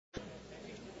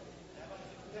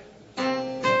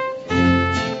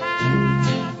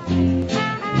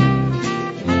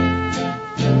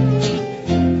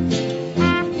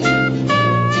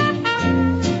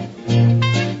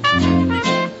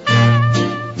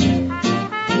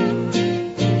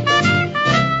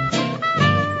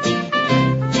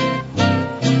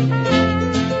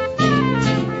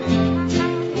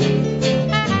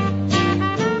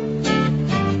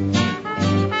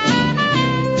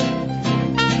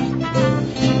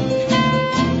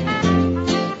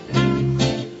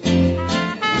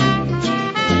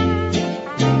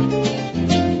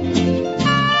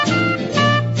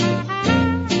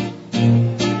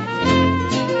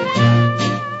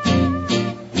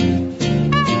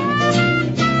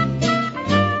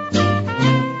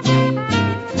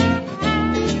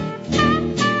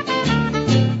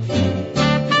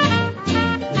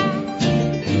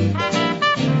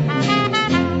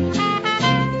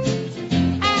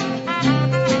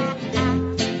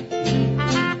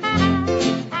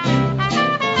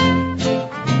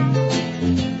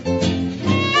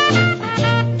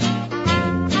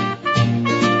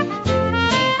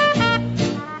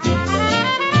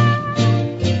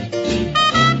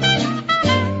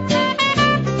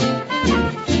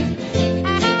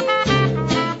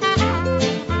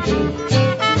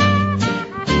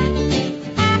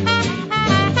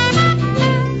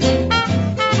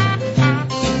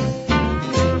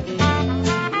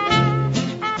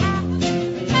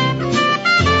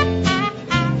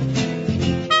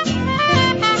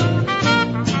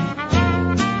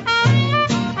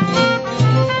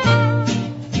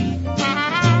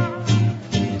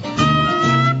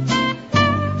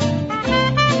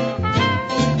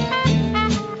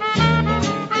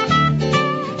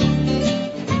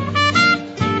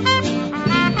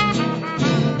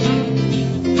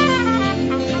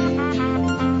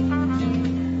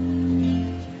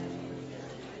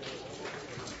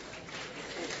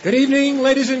Good evening,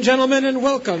 ladies and gentlemen, and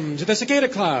welcome to the Cicada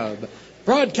Club,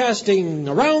 broadcasting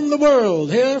around the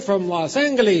world here from Los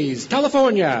Angeles,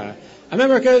 California,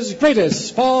 America's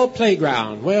greatest fall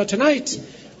playground, where tonight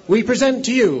we present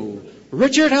to you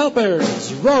Richard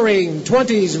Halpern'S roaring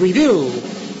 20s Revue.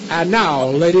 And now,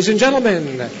 ladies and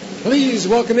gentlemen, please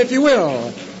welcome, if you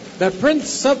will, the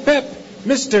Prince of Pep,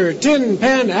 Mr. Tin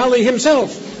Pan Alley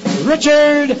himself,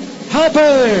 Richard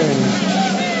Halpern.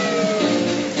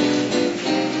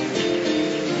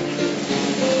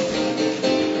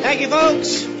 Thank you,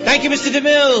 folks. Thank you, Mr.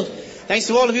 DeMille. Thanks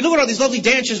to all of you. Look at all these lovely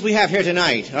dancers we have here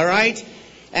tonight, all right?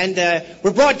 And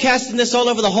we're broadcasting this all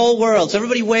over the whole world, so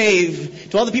everybody wave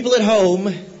to all the people at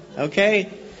home, okay?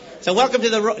 So welcome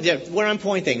to where I'm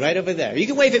pointing, right over there. You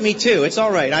can wave at me, too. It's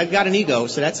all right. I've got an ego,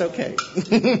 so that's okay.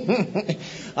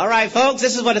 All right, folks,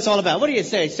 this is what it's all about. What do you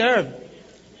say, sir?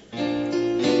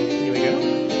 Here we go.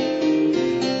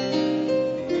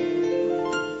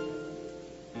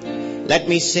 Let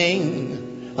me sing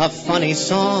a funny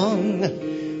song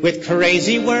with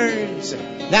crazy words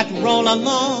that roll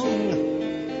along.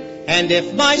 And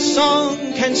if my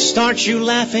song can start you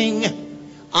laughing,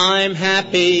 I'm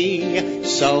happy,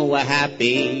 so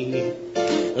happy.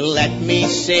 Let me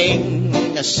sing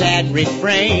a sad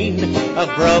refrain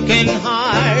of broken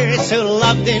hearts who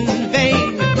loved in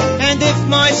vain. And if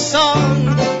my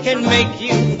song can make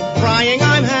you crying,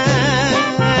 I'm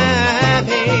happy.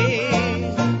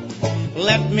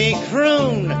 Let me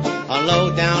croon a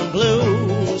low-down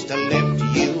blues to lift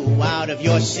you out of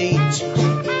your seat.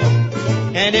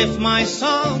 And if my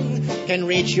song can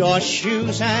reach your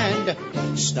shoes and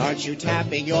start you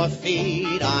tapping your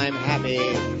feet, I'm happy.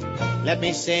 Let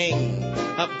me sing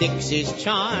of Dixie's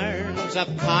charms,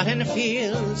 of cotton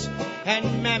fields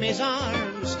and Mammy's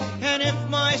arms. And if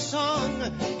my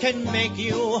song can make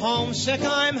you homesick,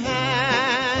 I'm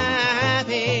happy.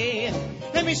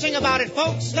 Let me sing about it,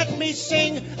 folks. Let me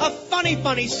sing a funny,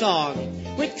 funny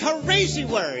song with crazy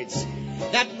words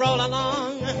that roll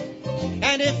along.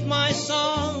 And if my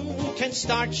song can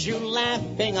start you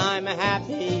laughing, I'm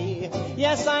happy.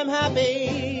 Yes, I'm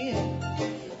happy.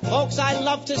 Folks, I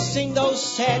love to sing those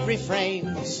sad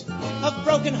refrains of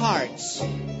broken hearts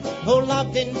who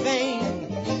loved in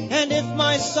vain. And if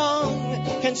my song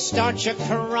can start you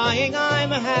crying,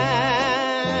 I'm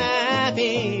happy.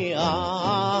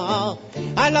 Oh,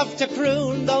 I love to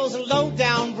croon those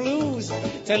low-down blues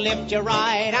to lift you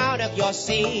right out of your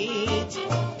seat.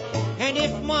 And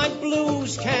if my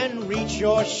blues can reach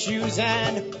your shoes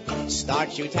and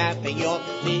start you tapping your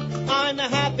feet, I'm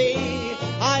happy.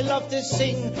 I love to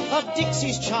sing of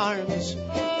Dixie's charms,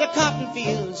 the cotton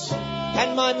fields,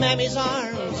 and my Mammy's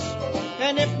arms.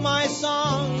 And if my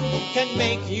song can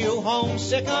make you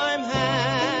homesick, I'm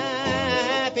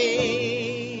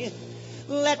happy.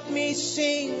 Let me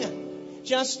sing.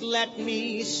 Just let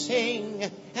me sing,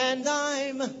 and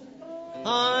I'm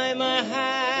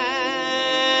happy.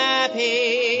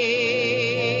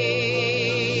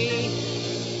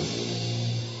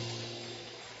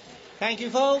 Thank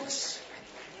you, folks.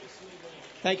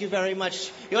 Thank you very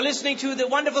much. You're listening to the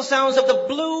wonderful sounds of the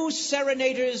Blue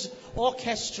Serenaders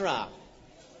Orchestra.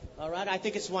 All right, I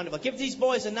think it's wonderful. Give these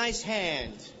boys a nice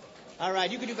hand. All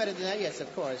right, you can do better than that. Yes,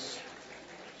 of course.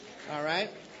 All right.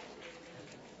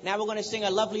 Now we're going to sing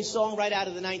a lovely song right out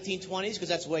of the 1920s, because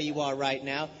that's where you are right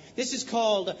now. This is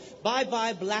called Bye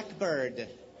Bye Blackbird.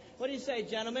 What do you say,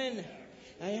 gentlemen?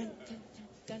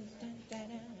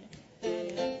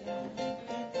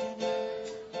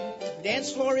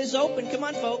 Dance floor is open. Come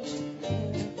on, folks.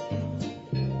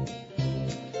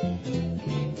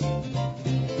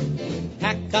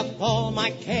 Pack up all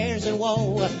my cares and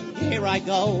woe. Here I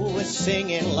go,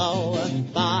 singing low.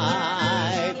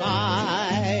 Bye,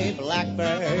 bye,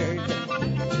 blackbird.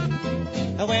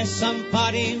 Where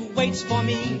somebody waits for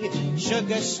me,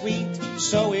 sugar sweet,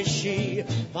 so is she.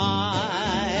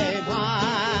 Bye,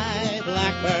 bye,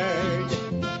 blackbird.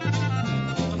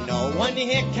 No one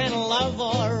here can love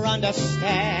or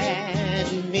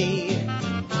understand me.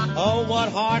 Oh, what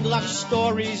hard luck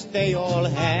stories they all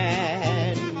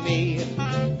hand me.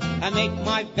 I make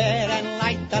my bed and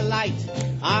light the light.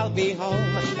 I'll be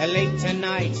home late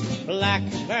tonight.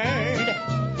 Blackbird,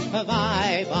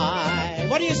 bye bye.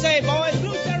 What do you say, boys?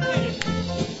 Blue Serenaders.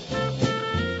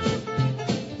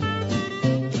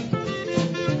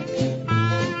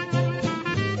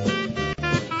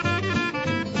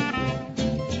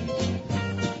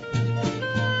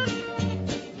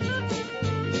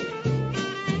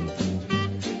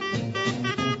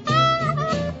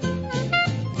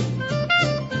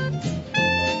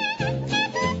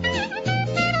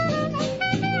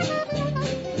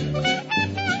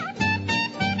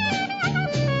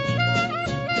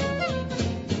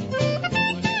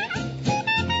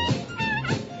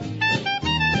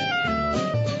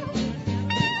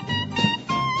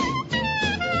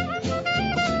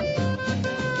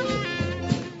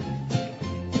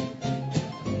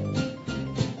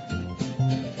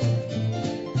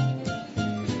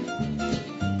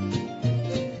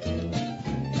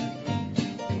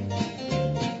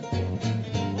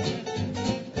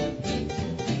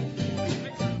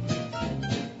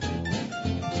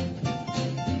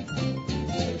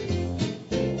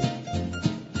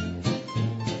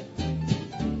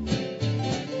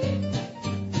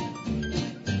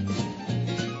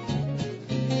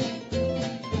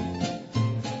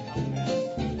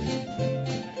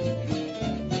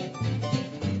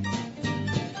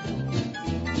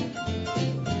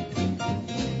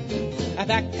 I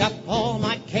back up all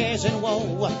my cares and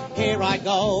woe. Here I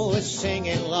go,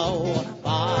 singing low.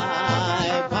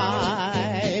 Bye,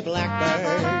 bye,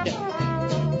 blackbird.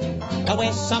 Now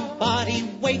where somebody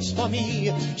waits for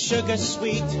me, sugar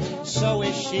sweet, so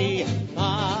is she.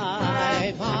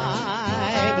 Bye,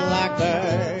 bye,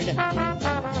 blackbird.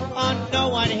 Oh, no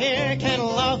one here can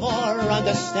love or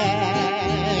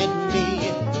understand me.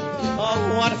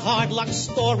 Oh, what hard luck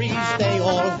stories they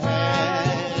all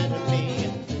hand me.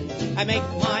 I make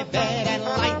my bed and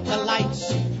light the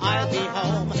lights. I'll be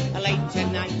home late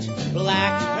tonight.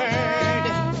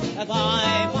 Blackbird, bye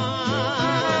bye.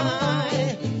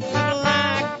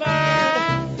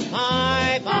 Blackbird,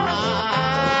 bye bye.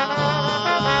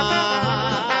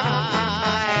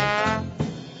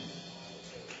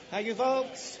 Thank you,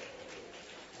 folks.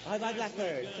 Bye bye,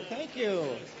 Blackbird. Thank you.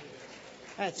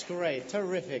 That's great.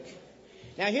 Terrific.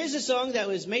 Now, here's a song that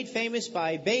was made famous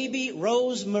by Baby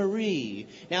Rose Marie.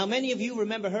 Now, many of you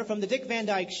remember her from the Dick Van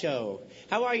Dyke Show.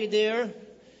 How are you, dear?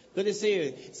 Good to see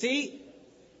you. See,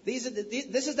 this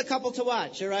is the couple to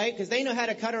watch, all right? Because they know how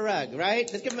to cut a rug,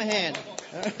 right? Let's give them a hand.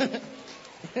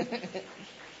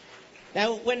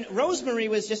 Now, when Rosemary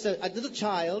was just a little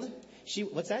child,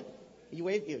 what's that? You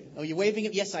wave? Oh, you're waving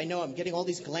it? Yes, I know. I'm getting all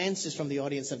these glances from the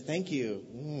audience, and thank you.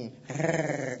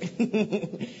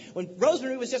 When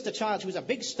Rosemary was just a child, she was a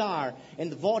big star in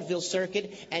the vaudeville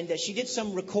circuit, and she did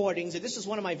some recordings, and this is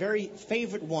one of my very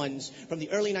favorite ones from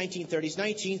the early 1930s,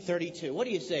 1932. What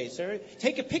do you say, sir?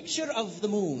 Take a picture of the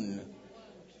moon.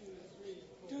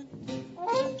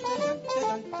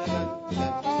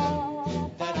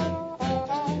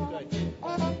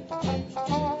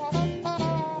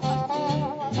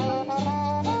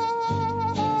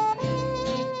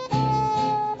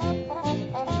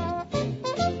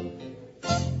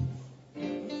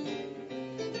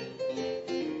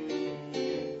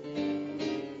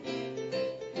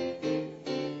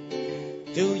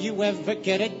 Do you ever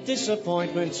get a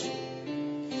disappointment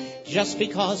just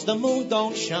because the moon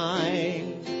don't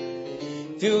shine?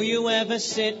 Do you ever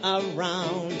sit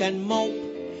around and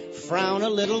mope, frown a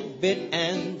little bit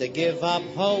and give up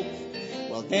hope?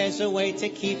 Well, there's a way to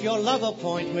keep your love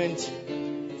appointment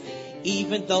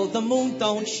even though the moon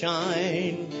don't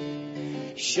shine.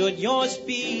 Should yours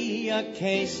be a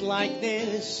case like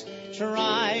this,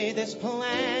 try this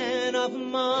plan of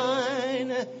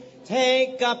mine.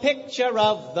 Take a picture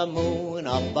of the moon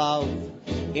above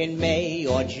in May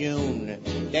or June.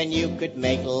 Then you could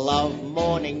make love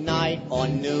morning, night, or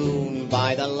noon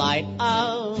by the light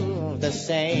of the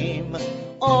same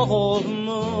old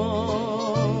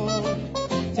moon.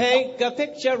 Take a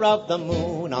picture of the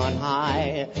moon on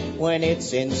high when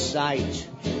it's in sight.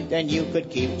 Then you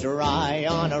could keep dry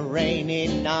on a rainy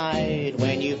night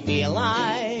when you feel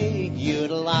like you'd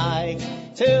like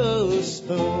to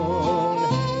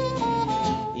spoon.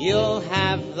 You'll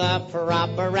have the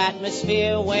proper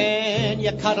atmosphere when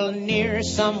you cuddle near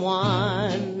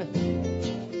someone.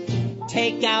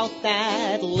 Take out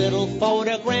that little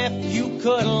photograph. You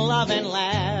could love and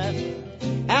laugh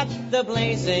at the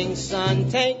blazing sun.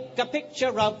 Take a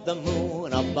picture of the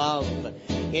moon above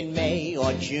in May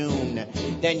or June.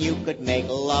 Then you could make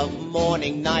love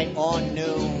morning, night, or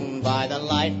noon by the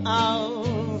light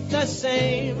of the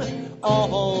same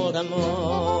old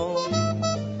moon.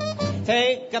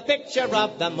 Take a picture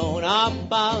of the moon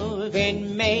above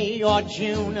in May or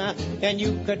June. Then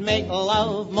you could make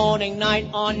love morning, night,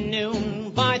 or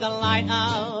noon by the light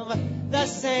of the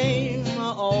same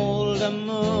old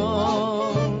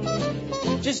moon.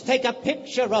 Just take a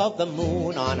picture of the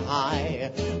moon on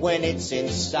high when it's in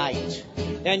sight.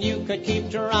 Then you could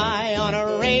keep dry on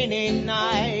a rainy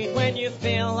night when you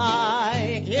feel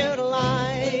like you'd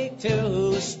like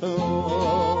to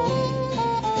spoon.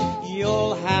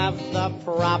 You'll have the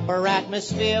proper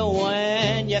atmosphere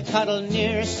when you cuddle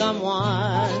near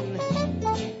someone.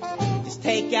 Just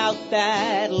take out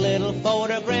that little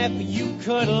photograph. You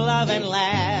could love and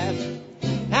laugh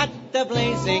at the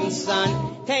blazing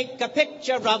sun. Take a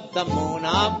picture of the moon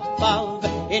above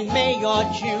in May or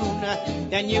June.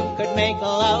 Then you could make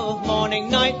love morning,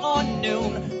 night, or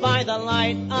noon by the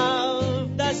light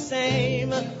of the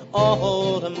same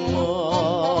old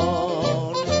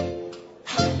moon.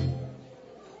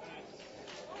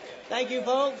 Thank you,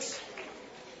 folks.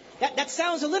 That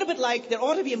sounds a little bit like there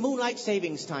ought to be a moonlight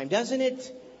savings time, doesn't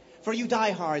it? For you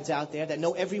diehards out there that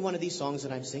know every one of these songs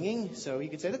that I'm singing. So you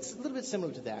could say that's a little bit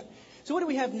similar to that. So what do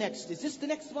we have next? Is this the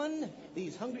next one?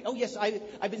 These hungry... Oh, yes,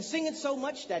 I've been singing so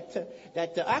much that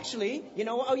actually, you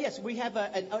know... Oh, yes, we have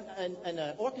an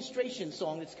orchestration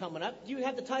song that's coming up. Do you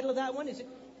have the title of that one? Is it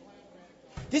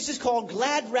This is called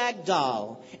Glad Rag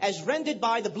Doll, as rendered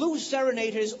by the Blues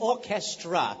Serenaders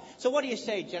Orchestra. So what do you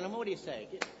say, gentlemen? What do you say?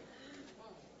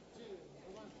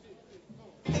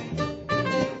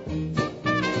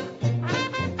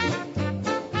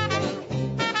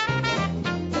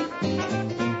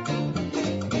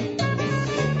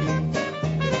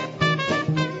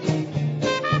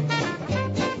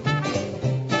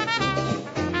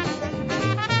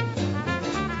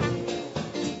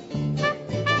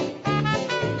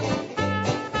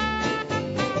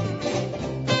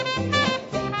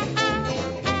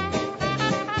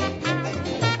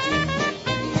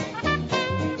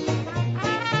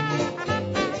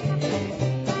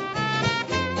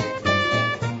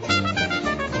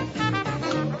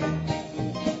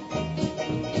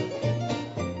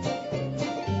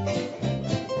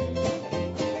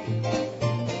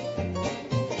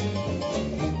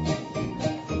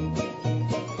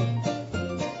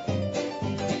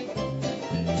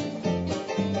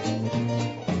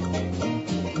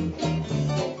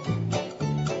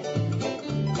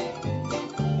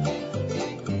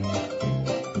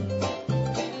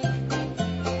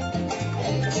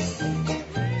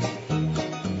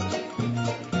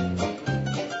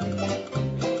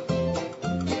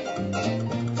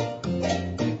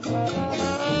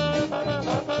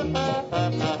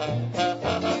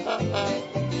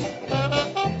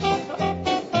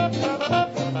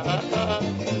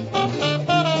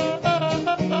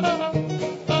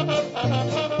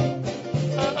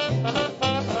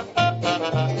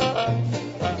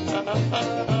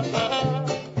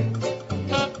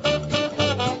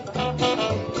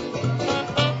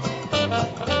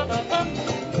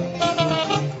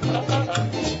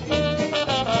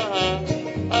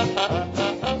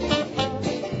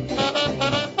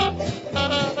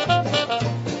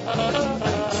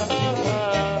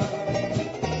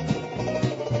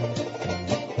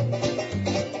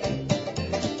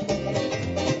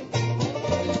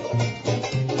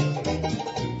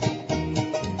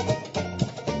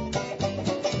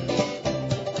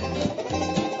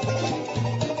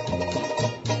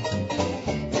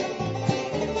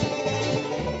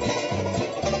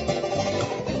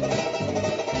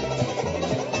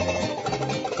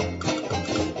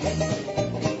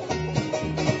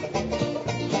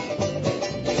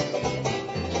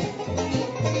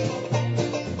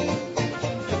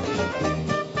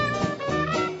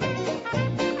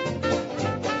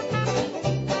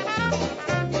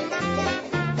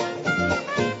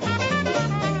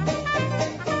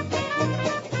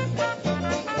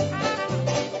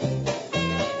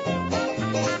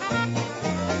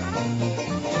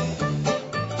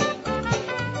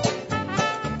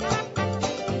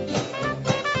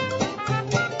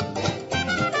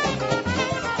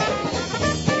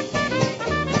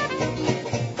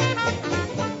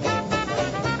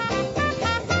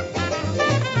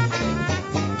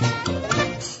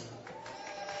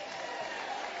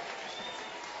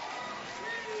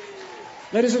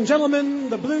 Ladies and gentlemen,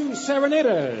 the Blues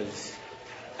Serenaders.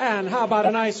 And how about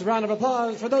a nice round of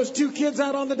applause for those two kids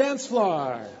out on the dance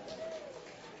floor?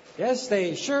 Yes,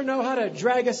 they sure know how to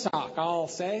drag a sock, I'll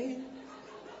say.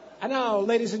 And now,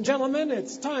 ladies and gentlemen,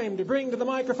 it's time to bring to the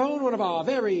microphone one of our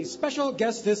very special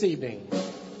guests this evening.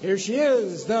 Here she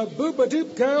is, the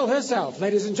Booba-Doop girl herself.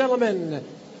 Ladies and gentlemen,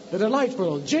 the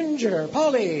delightful Ginger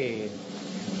Pauley.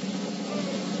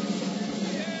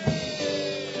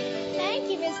 Thank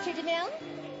you, Mr. DeMille.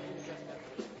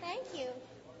 Thank you.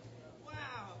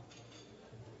 Wow.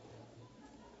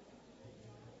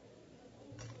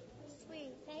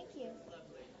 Sweet, thank you.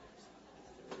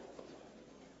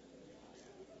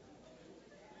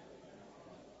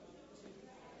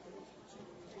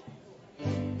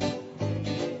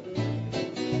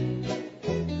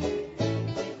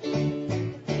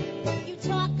 You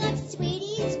talk of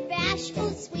sweeties, bash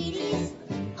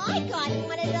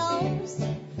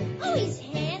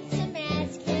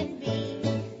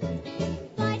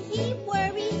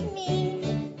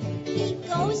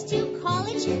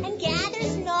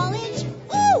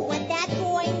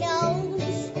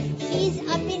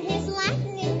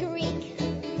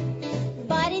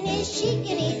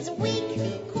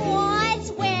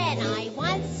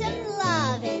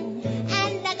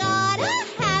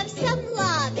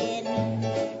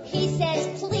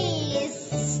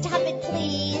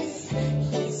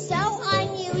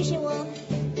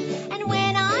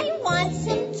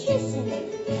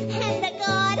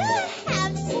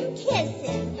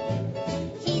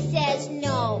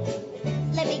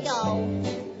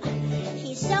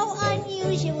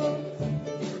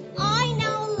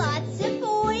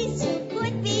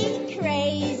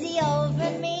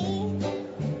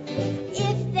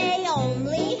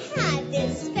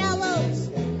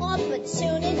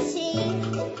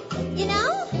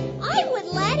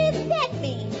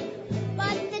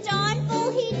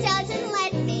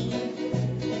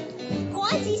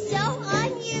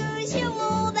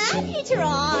that he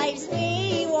drives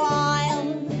me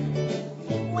wild.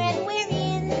 When we're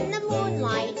in the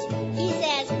moonlight, he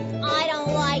says, I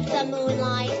don't like the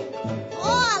moonlight.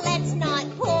 Oh, let's not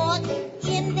walk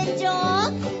in the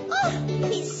dark. Oh,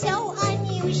 he's so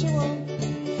unusual.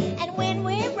 And when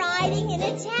we're riding in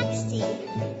a taxi,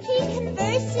 he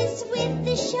converses with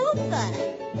the chauffeur.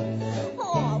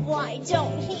 Oh, why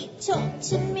don't he talk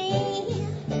to me?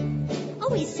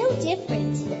 Oh, he's so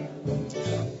different.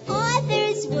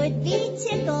 Others would be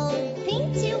tickled,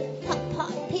 pink to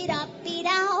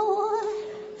pop-pop-pit-up-pit-ow.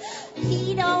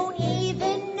 He don't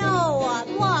even know what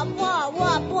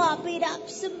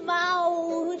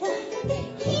wop-wop-wop-it-up's-about.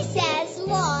 He says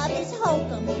love is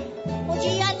hokum. Well,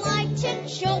 gee, I'd like to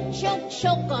choke him.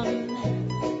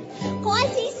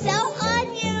 'Cause he's so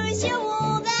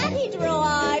unusual that he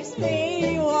drives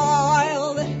me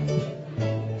wild.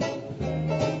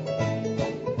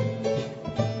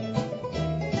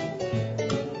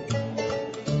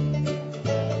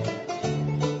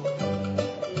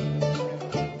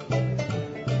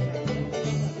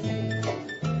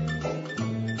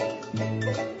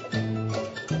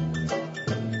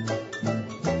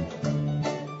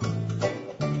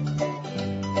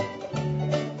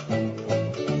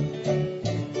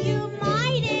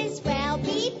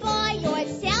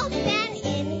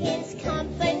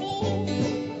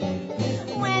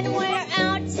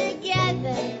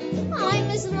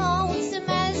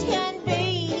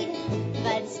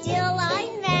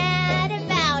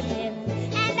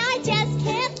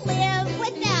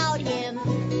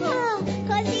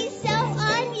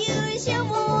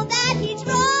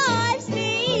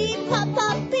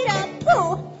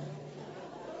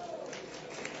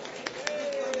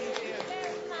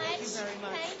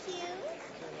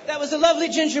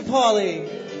 Ginger Pauley.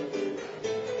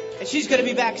 And she's going to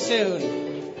be back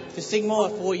soon to sing more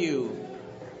for you.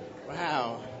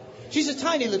 Wow. She's a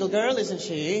tiny little girl, isn't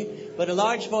she? But a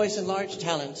large voice and large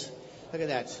talent. Look at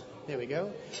that. There we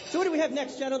go. So what do we have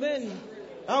next, gentlemen?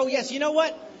 Oh, yes. You know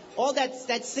what? All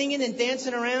that singing and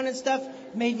dancing around and stuff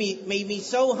made me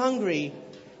so hungry.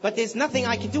 But there's nothing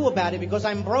I can do about it because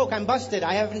I'm broke. I'm busted.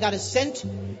 I haven't got a cent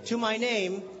to my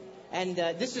name. And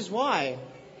this is why.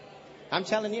 I'm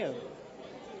telling you.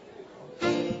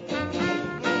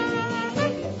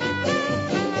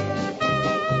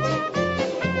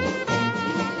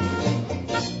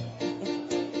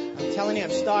 I'm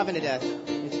starving to death.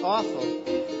 It's awful.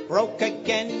 Broke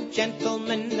again,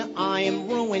 gentlemen, I am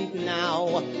ruined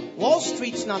now. Wall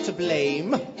Street's not to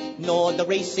blame, nor the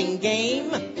racing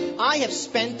game. I have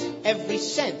spent every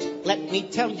cent, let me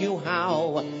tell you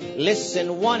how.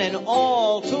 Listen one and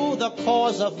all to the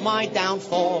cause of my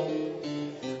downfall.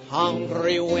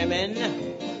 Hungry women,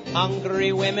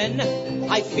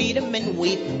 I feed 'em and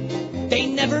weep. They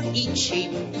never eat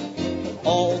cheap.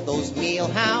 All those meal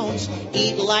hounds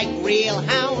eat like real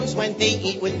hounds when they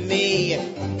eat with me.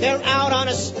 They're out on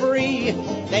a spree.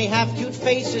 They have cute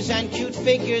faces and cute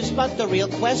figures, but the real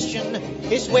question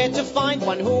is where to find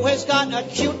one who has got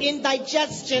acute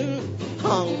indigestion.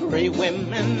 Hungry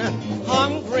women,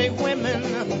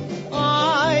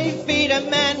 I feed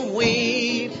 'em and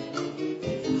weep.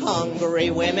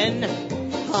 Hungry women,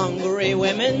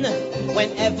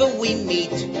 whenever we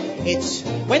meet, it's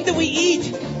when do we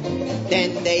eat?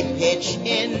 Then they pitch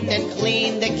in and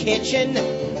clean the kitchen.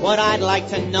 What I'd like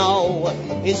to know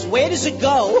is where does it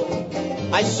go?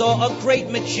 I saw a great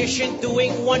magician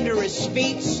doing wondrous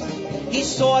feats. He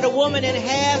sawed a woman in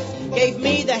half, gave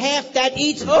me the half that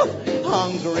eats. Oh,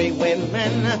 hungry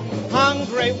women,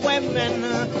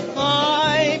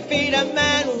 I feed 'em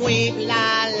and weep.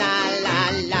 La, la,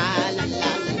 la, la, la, la, la.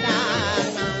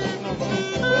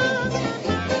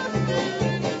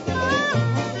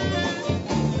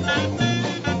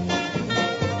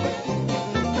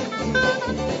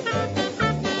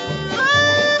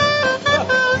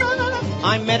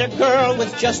 I met a girl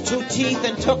with just 2 teeth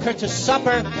and took her to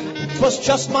supper. 'Twas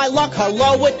just my luck, her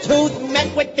lower tooth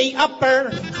met with the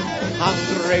upper.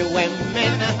 Hungry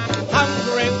women,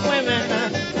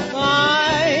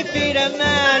 I feed 'em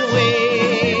and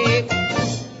weep.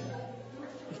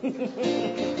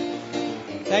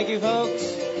 Thank you, folks.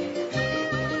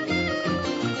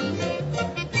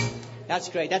 That's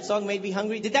great. That song made me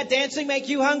hungry. Did that dancing make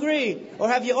you hungry? Or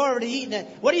have you already eaten it?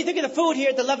 What do you think of the food here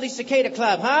at the lovely Cicada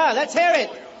Club? Huh? Let's hear it.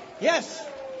 Yes.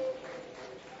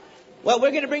 Well,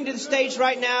 we're going to bring to the stage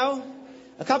right now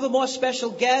a couple more special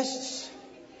guests.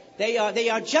 They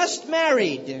are just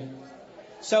married.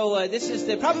 So this is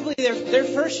probably their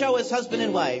first show as husband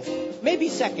and wife. Maybe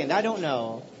second. I don't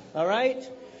know. All right?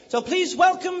 So please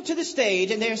welcome to the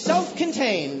stage, and they're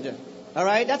self-contained. All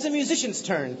right? That's a musician's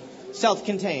turn.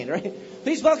 self-contained, right?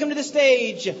 Please welcome to the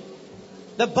stage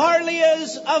the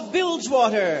Barlias of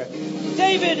Bilgewater,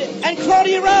 David and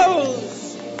Claudia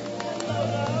Rose.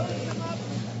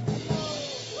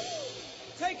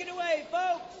 Take it away,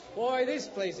 folks. Boy, this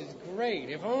place is great.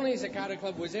 If only Cicada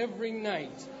Club was every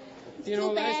night. You know,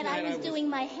 Too last bad night I was doing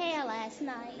my hair last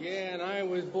night. Yeah, and I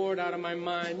was bored out of my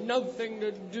mind. Nothing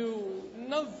to do.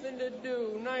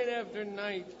 Night after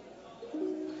night.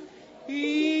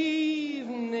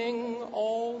 Evening,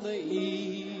 all the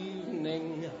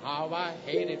evening. How I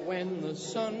hate it when the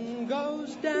sun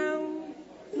goes down.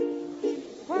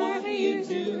 What do you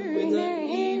do in the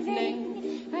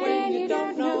evening when you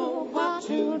don't know what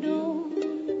to do?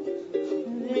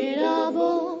 Read a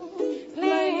book,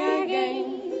 play a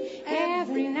game.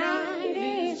 Every night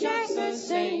is just the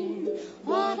same.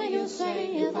 What do you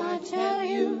say if I tell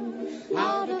you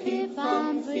how to keep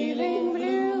from feeling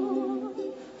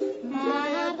blue? My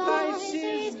advice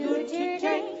is good to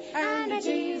take, and it's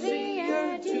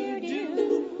easier to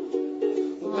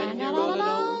do. When you're all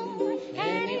alone,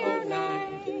 any old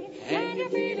night, and you're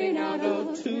feeling out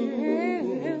of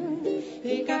tune,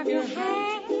 pick up your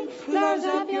hat, close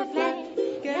up your flat,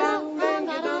 get out and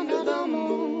get under the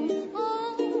moon.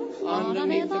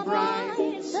 Underneath the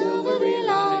bright, silvery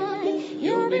light,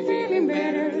 you'll be feeling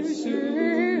better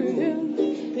soon.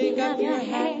 Pick up your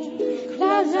hat,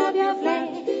 close up your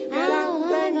flat, get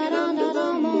out and get under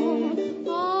the moon.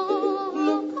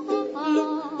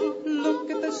 Look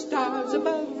at the stars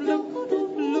above, look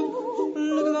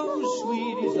at those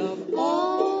sweeties love.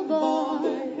 Oh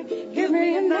boy, give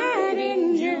me a night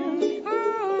in June.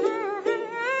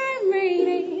 I mean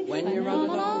it. When you're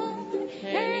alone,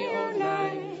 any old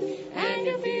night, and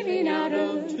you're feeling out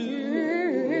of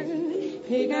tune,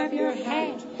 pick up your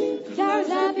hat, close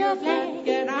up your flat,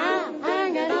 get out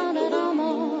and get under the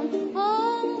moon.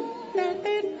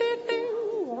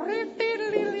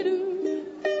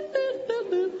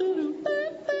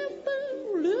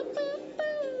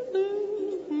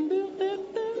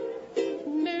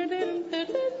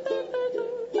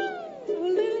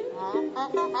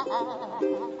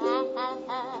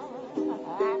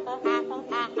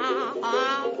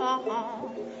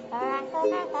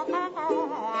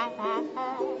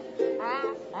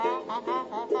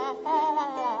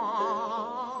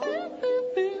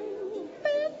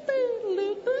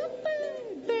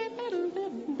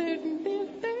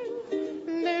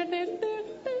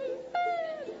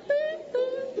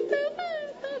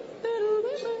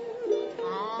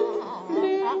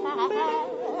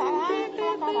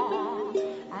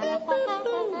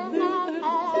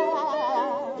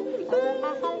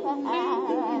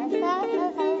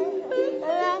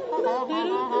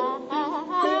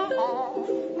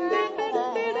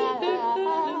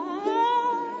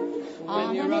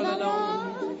 When you're all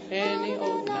alone, any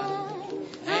old night,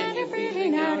 and you're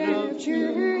feeling out of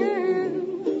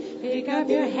tune, pick up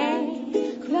your hat,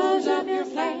 close up your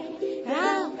flat,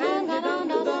 out and get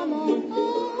under the moon.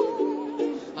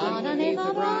 Underneath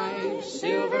the bright,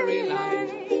 silvery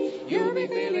light, you'll be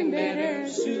feeling better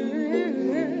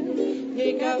soon.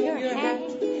 Pick up your hat,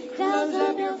 close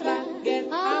up your flat, get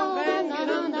out and get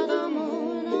under the moon.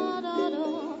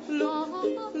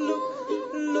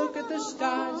 Look at the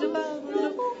stars above,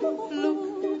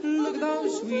 look at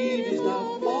those sweeties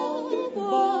love. Oh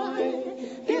boy,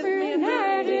 give me a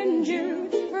night in June.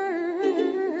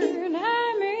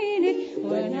 I mean it.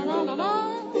 When you're all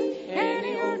alone,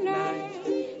 any old night,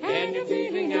 and you're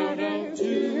feeling out of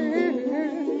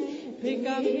tune, pick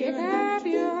up your hat,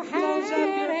 close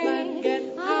up your flat,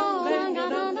 get out and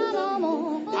get under the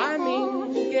moon. I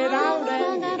mean, get out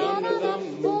and get under the moon.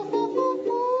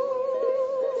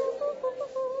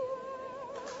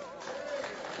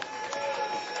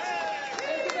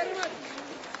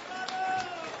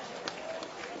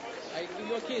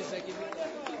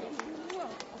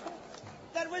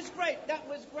 That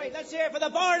was great. Let's hear it for the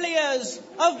Barlias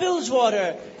of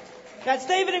Bilgewater. That's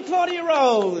David and Claudia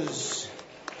Rose.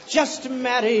 Just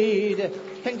married.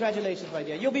 Congratulations, my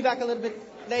dear. You'll be back a little bit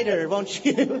later, won't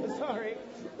you? Sorry.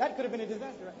 That could have been a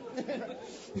disaster.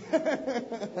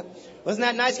 Wasn't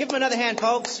that nice? Give them another hand,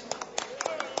 folks.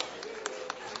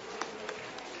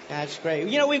 That's great.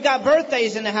 You know, we've got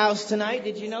birthdays in the house tonight.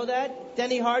 Did you know that?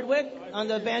 Denny Hardwick on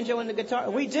the banjo and the guitar.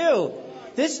 We do.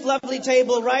 This lovely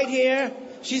table right here,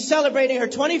 she's celebrating her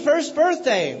 21st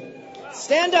birthday.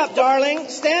 Stand up, darling.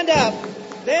 Stand up.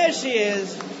 There she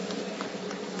is.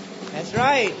 That's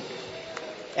right.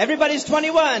 Everybody's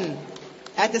 21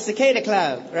 at the Cicada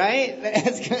Club, right?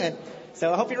 That's good.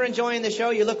 So I hope you're enjoying the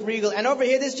show. You look regal. And over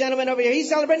here, this gentleman over here, he's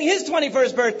celebrating his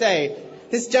 21st birthday.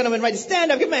 This gentleman right,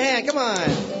 stand up. Give him a hand. Come on.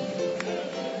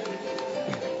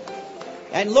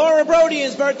 And Laura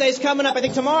Brodian's birthday's coming up, I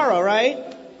think tomorrow,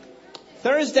 right?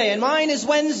 Thursday, and mine is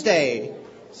Wednesday.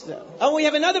 Oh, we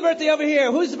have another birthday over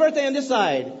here. Who's the birthday on this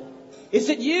side? Is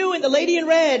it you and the lady in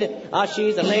red? Ah,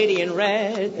 she's the lady in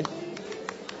red.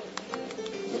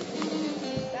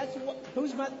 That's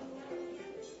whose mother?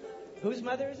 Whose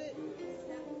mother is it?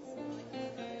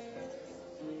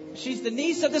 She's the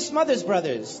niece of the Smothers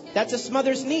brothers. That's a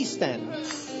Smothers niece, then.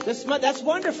 That's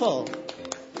wonderful.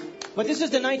 But this is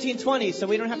the 1920s, so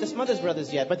we don't have the Smothers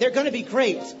brothers yet. But they're going to be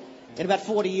great in about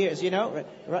 40 years, you know?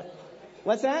 Right.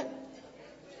 What's that?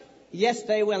 Yes,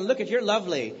 they will. Look, you're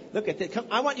lovely. Look at that.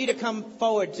 I want you to come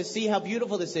forward to see how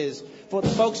beautiful this is for the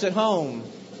folks at home.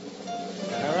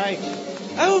 All right.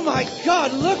 Oh, my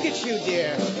God, look at you,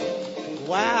 dear.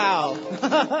 Wow.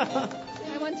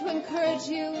 I want to encourage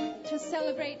you to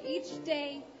celebrate each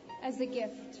day as a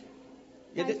gift.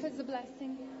 Life is a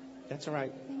blessing. That's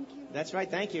right. Thank you. That's right.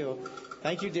 Thank you.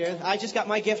 Thank you, dear. I just got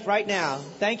my gift right now.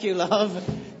 Thank you, love.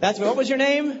 What was your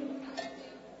name?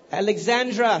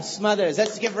 Alexandra Smothers.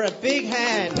 Let's give her a big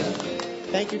hand.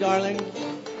 Thank you, darling.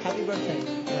 Happy birthday.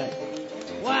 All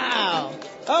right. Wow.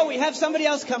 Oh, we have somebody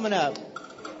else coming up.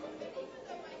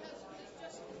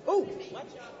 Oh, watch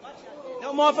out.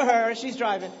 No more for her. She's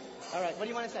driving. All right. What do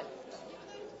you want to say?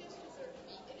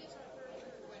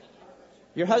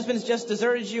 Your husband's just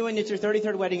deserted you, and it's your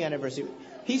 33rd wedding anniversary.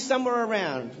 He's somewhere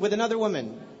around with another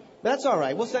woman. That's all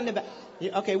right. We'll send him back.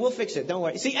 Okay, we'll fix it. Don't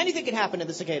worry. See, anything can happen at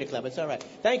the Cicada Club. It's all right.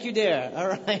 Thank you, dear. All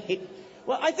right.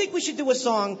 Well, I think we should do a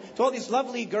song to all these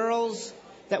lovely girls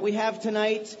that we have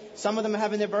tonight. Some of them are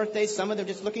having their birthdays. Some of them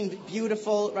just looking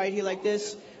beautiful right here like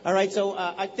this. All right, so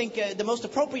I think the most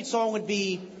appropriate song would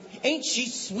be Ain't She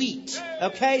Sweet?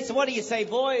 Okay, so what do you say,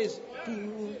 boys?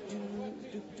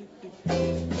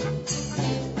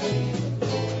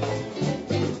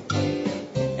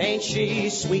 Ain't she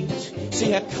sweet?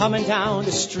 See her coming down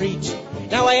the street.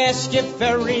 Now I ask you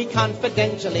very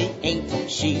confidentially, ain't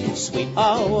she sweet?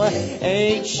 Oh,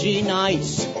 ain't she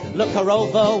nice? Look her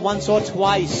over once or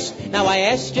twice. Now I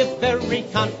ask you very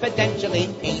confidentially,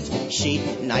 ain't she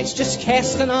nice? Just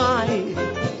cast an eye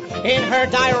in her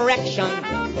direction.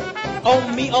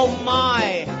 Oh me, oh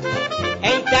my,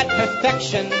 ain't that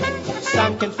perfection?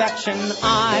 Some confection,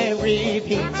 I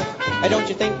repeat. Don't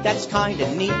you think that's kind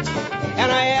of neat?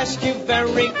 And I ask you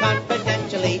very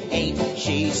confidentially, ain't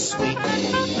she sweet?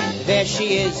 There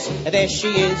she is, there she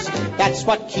is. That's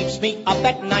what keeps me up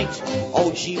at night.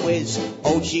 Oh gee whiz,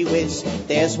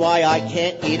 there's why I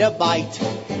can't eat a bite.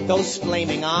 Those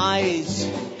flaming eyes,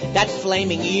 that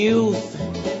flaming youth.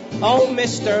 Oh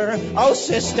mister, oh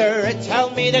sister, tell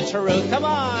me the truth. Come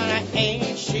on,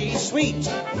 ain't she sweet?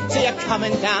 See her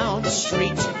coming down the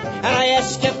street. And I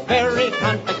ask you very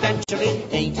confidentially,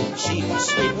 ain't she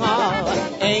sweet?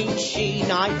 Oh, ain't she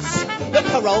nice? Look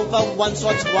her over once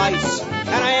or twice. And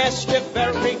I ask you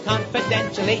very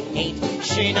confidentially, ain't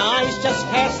she nice? Just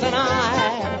cast an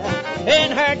eye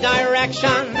in her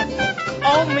direction.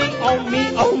 Oh me, oh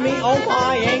me, oh me, oh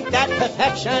my, ain't that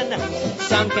perfection?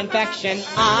 Some confection,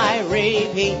 I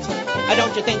repeat.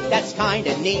 Don't you think that's kind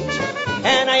of neat?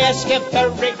 And I ask you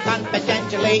very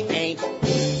confidentially, ain't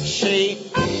she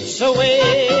sweet?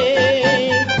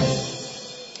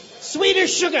 Sweet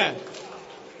as sugar.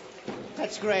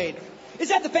 That's great. Is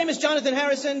that the famous Jonathan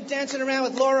Harrison dancing around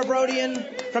with Laura Brodian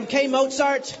from K.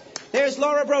 Mozart? There's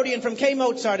Laura Brodian from K.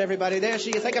 Mozart, everybody. There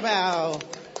she is. Take a bow.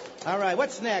 All right,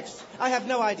 what's next? I have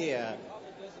no idea.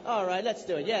 All right, let's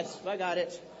do it. Yes, I got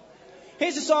it.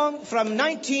 Here's a song from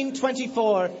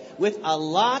 1924 with a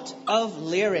lot of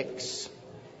lyrics.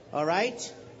 All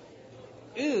right?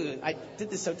 Ooh, I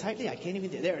did this so tightly, I can't even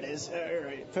do it. There it is. All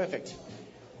right, perfect.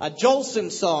 A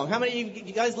Jolson song. How many of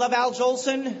you guys love Al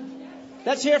Jolson?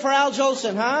 Let's hear for Al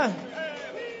Jolson, huh?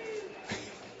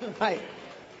 Right.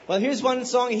 Well, here's one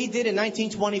song he did in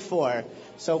 1924.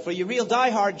 So for you real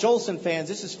diehard Jolson fans,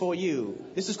 this is for you.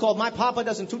 This is called My Papa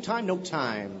Doesn't Two-Time No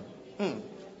Time.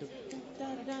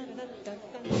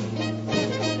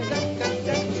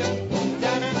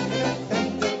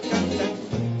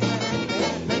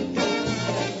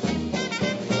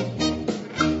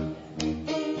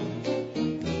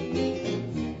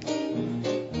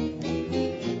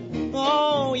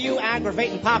 Oh, you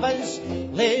aggravating papas,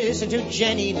 listen to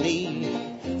Jenny Lee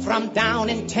from down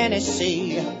in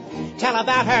Tennessee. Tell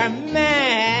about her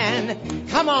man.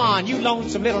 Come on, you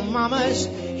lonesome little mamas.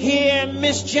 Hear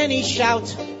Miss Jenny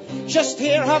shout. Just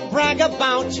hear her brag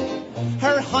about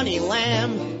her honey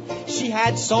lamb. She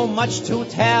had so much to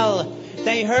tell.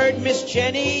 They heard Miss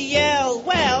Jenny yell.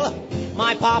 Well,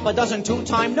 my papa doesn't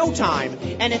two-time no time.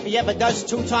 And if he ever does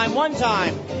two-time one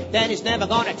time, then he's never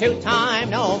gonna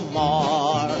two-time no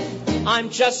more. I'm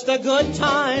just a good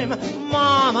time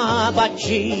mama, but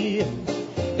gee,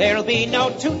 there'll be no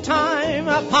two-time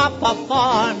papa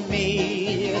for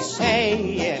me.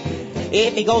 Say,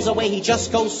 if he goes away, he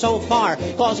just goes so far,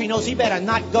 'cause he knows he better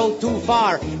not go too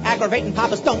far. Aggravating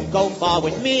papas don't go far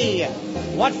with me.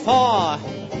 What for?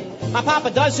 My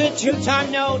papa does it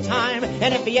two-time, no time.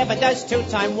 And if he ever does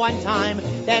two-time, one time,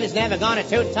 then he's never gonna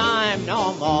two-time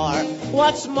no more.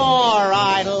 What's more,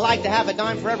 I'd like to have a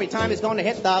dime for every time he's gonna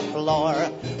hit the floor.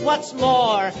 What's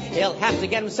more, he'll have to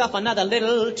get himself another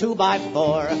little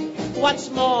 2x4. What's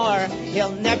more,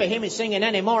 he'll never hear me singing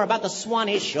anymore about the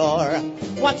Swanee shore.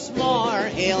 What's more,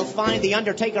 he'll find the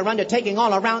undertaker undertaking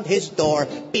all around his door.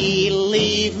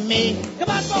 Believe me. Come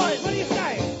on, boys, what do you say?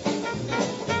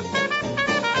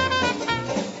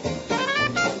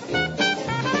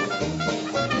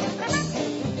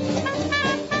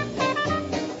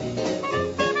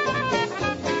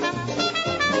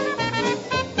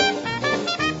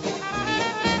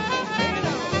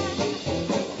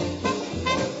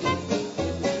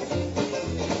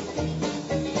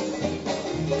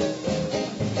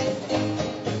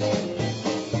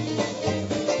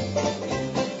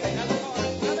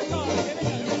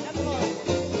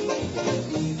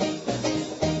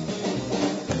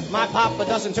 Papa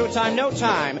doesn't two-time, no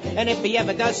time. And if he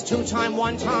ever does two-time,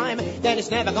 one time, then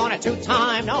it's never gonna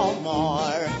two-time no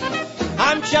more.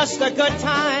 I'm just a good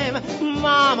time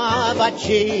mama, but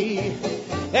gee,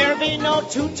 there'll be no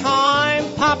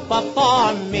two-time papa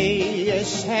for me.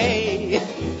 Say,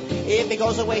 if he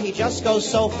goes away, he just goes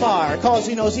so far, 'cause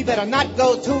he knows he better not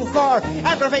go too far.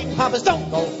 Aggravating papas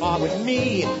don't go far with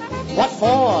me. What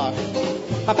for?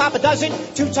 My papa does it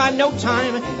two-time, no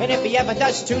time. And if he ever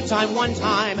does two-time, one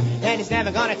time, then he's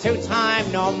never gonna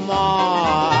two-time no more.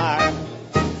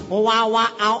 Wow, wow,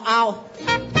 ow, ow.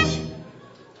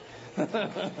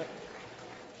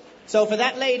 So for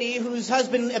that lady whose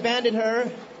husband abandoned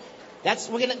her, that's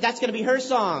gonna be her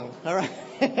song. All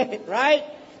right? Right?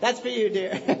 That's for you,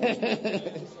 dear.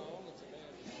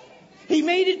 He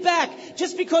made it back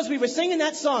just because we were singing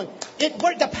that song. It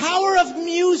worked. The power of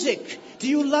music. Do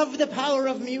you love the power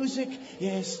of music?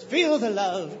 Yes. Feel the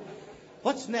love.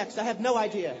 What's next? I have no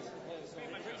idea.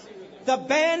 The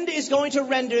band is going to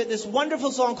render this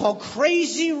wonderful song called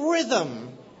Crazy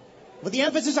Rhythm, with the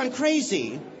emphasis on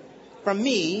crazy from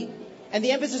me and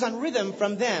the emphasis on rhythm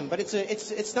from them. But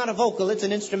it's not a vocal, it's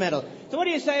an instrumental. So what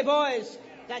do you say, boys?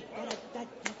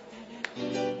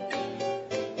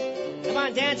 Come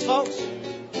on, dance, folks.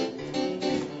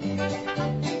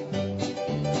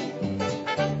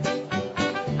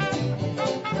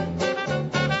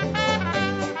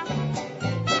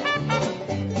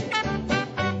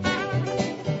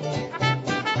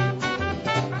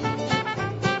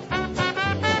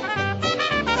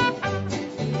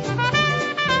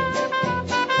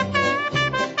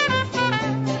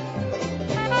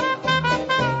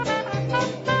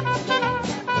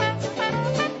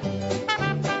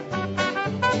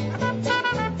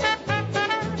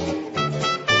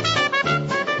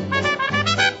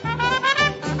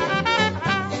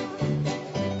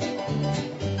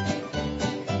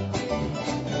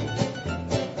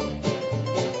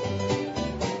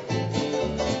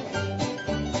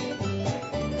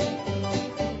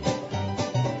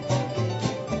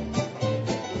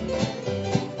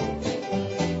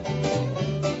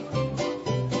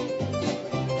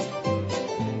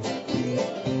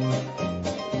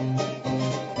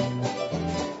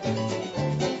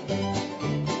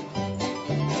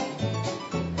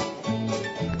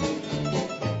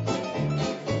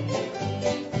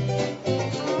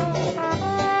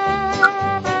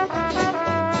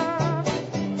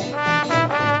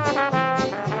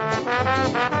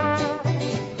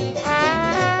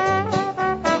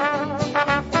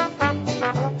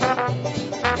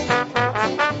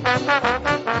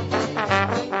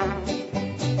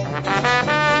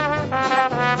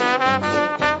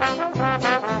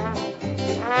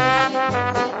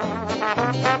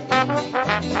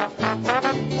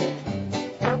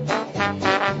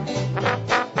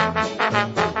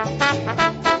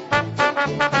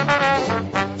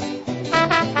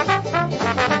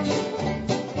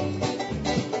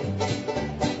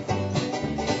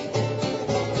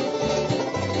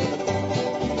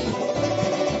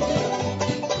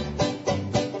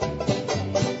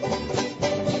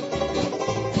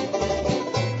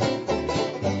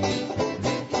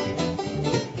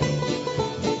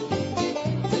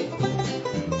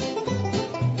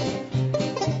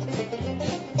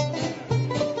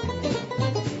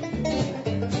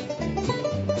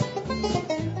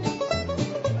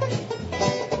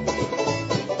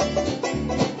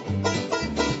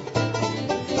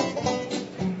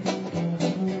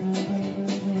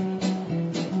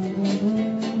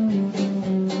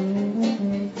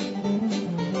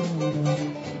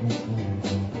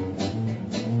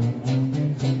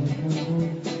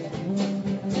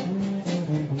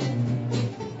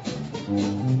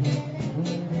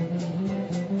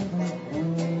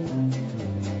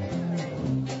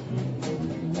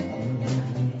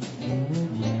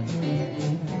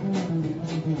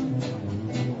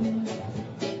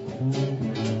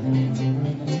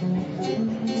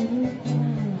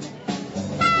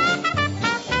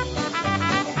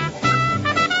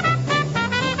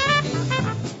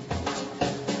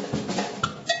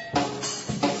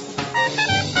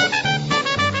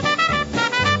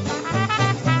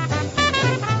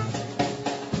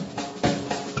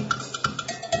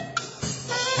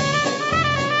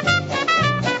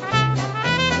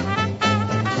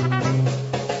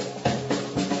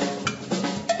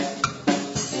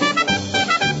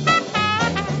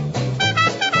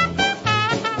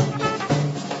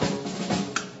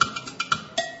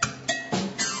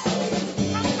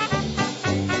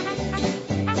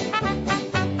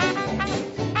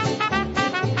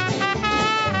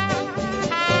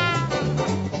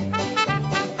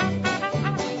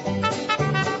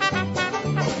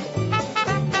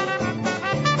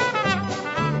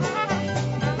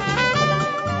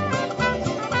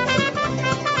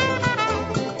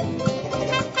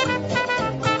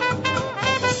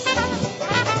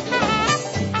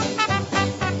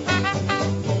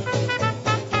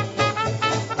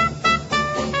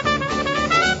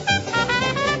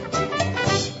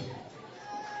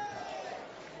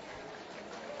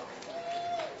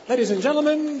 ladies and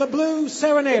gentlemen, the Blue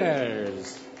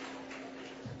Serenaders.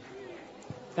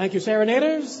 Thank you,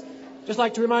 Serenaders. Just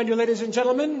like to remind you, ladies and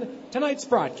gentlemen, tonight's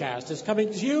broadcast is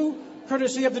coming to you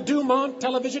courtesy of the Dumont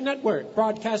Television Network,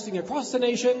 broadcasting across the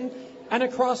nation and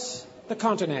across the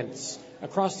continents,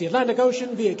 across the Atlantic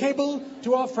Ocean via cable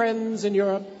to our friends in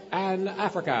Europe and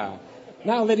Africa.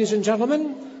 Now, ladies and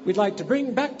gentlemen, we'd like to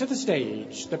bring back to the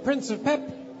stage the Prince of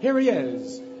Pep. Here he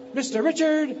is, Mr.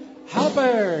 Richard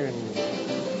Halpern'S.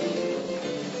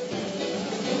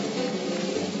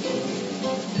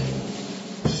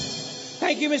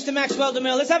 Thank you, Mr. Maxwell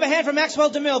DeMille. Let's have a hand for Maxwell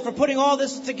DeMille for putting all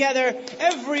this together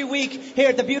every week here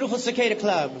at the beautiful Cicada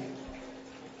Club.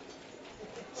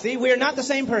 See, we're not the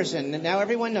same person, and now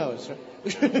everyone knows.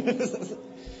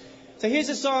 So here's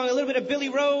a song, a little bit of Billy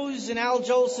Rose and Al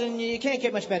Jolson. You can't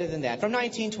get much better than that. From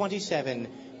 1927,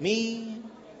 Me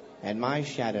and My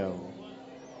Shadow.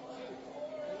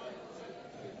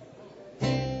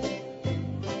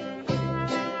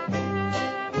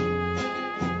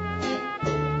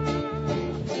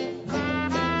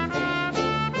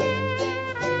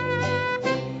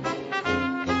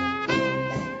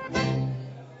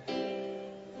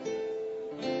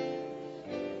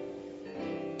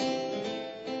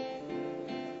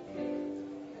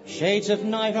 Shades of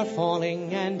night are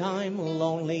falling and I'm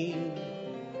lonely,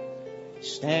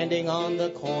 standing on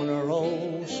the corner,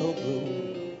 oh so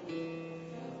blue.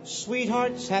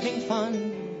 Sweethearts having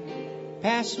fun,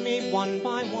 pass me one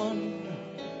by one.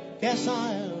 Guess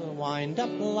I'll wind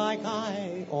up like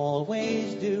I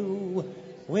always do,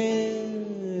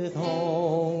 with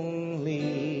only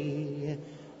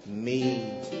me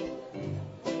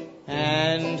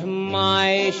and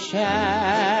my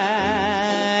shadow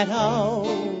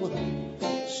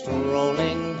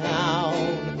strolling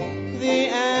down the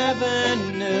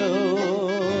avenue.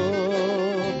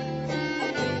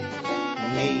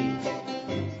 Me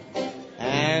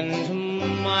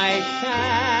and my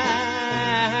shadow,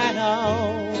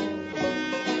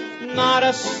 not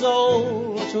a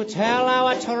soul to tell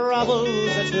our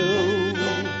troubles to.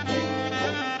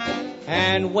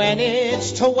 And when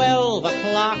it's 12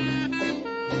 o'clock,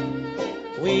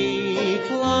 we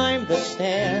climb the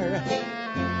stair.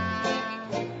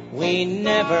 We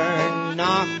never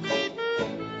knock,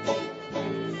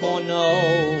 for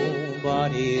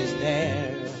nobody's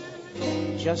there.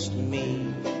 Just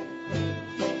me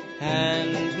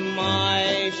and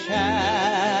my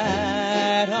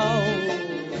shadow,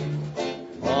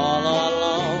 all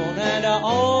alone and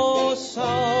oh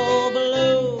so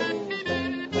blue.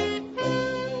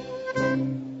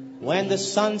 When the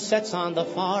sun sets on the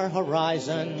far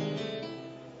horizon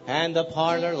and the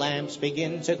parlor lamps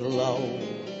begin to glow,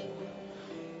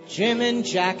 Jim and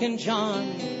Jack and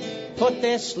John put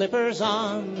their slippers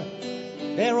on.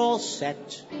 They're all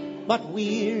set, but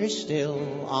we're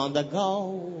still on the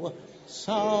go.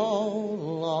 So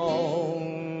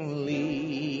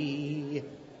lonely,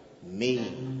 me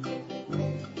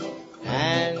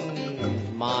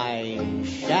and my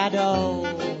shadow,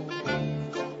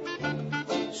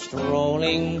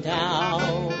 strolling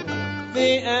down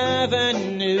the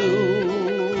avenue.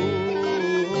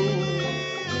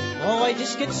 Oh, I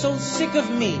just get so sick of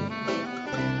me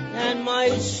and my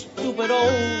stupid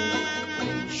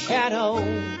old shadow.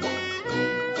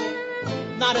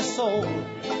 Not a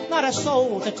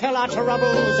soul to tell our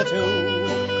troubles to.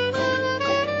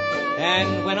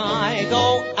 And when I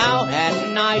go out at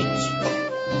night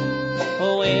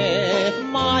with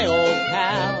my old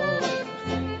pal,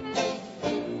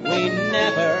 we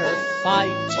never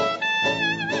fight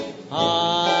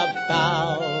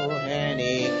about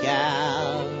any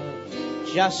gal.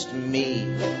 Just me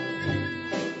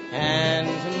and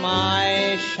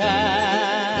my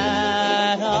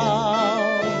shadow,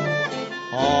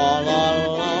 all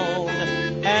alone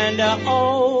and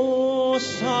oh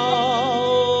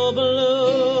so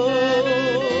blue.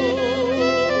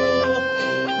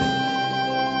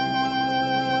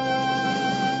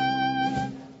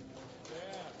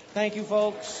 Thank you,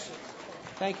 folks.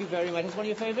 Thank you very much. Is one of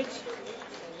your favorites?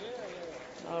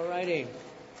 All righty.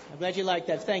 I'm glad you liked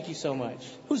that. Thank you so much.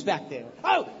 Who's back there?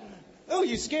 Oh,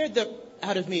 you scared the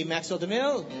out of me, Maxwell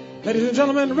DeMille. Ladies and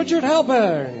gentlemen, Richard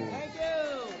Halpern. Thank you.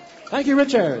 Thank you,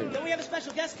 Richard. Do we have a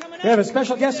special guest coming up? We have a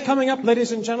special guest coming up,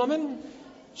 ladies and gentlemen.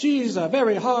 She's a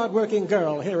very hard-working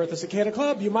girl here at the Cicada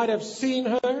Club. You might have seen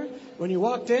her when you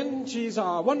walked in. She's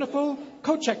a wonderful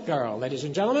coat-check girl, ladies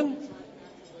and gentlemen.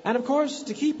 And, of course,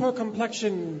 to keep her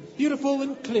complexion beautiful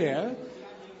and clear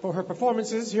for her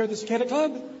performances here at the Cicada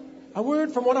Club, a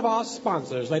word from one of our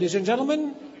sponsors, ladies and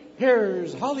gentlemen.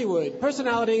 Here's Hollywood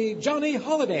personality Johnny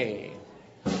Holiday.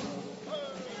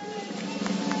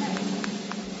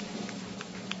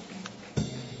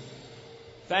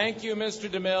 Thank you, Mr.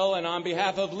 DeMille, and on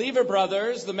behalf of Lever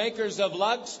Brothers, the makers of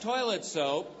Lux Toilet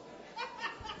Soap,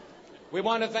 we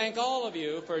want to thank all of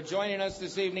you for joining us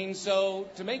this evening. So,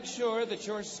 to make sure that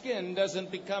your skin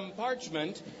doesn't become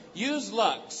parchment, use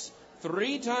Lux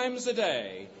 3 times a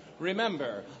day.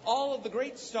 Remember, all of the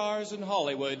great stars in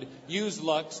Hollywood use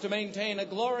Lux to maintain a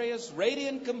glorious,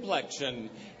 radiant complexion.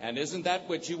 And isn't that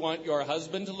what you want your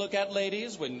husband to look at,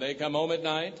 ladies, when they come home at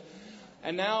night?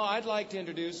 And now I'd like to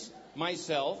introduce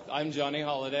myself. I'm Johnny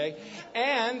Holiday.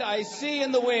 And I see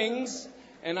in the wings,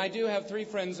 and I do have 3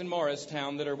 friends in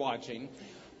Morristown that are watching.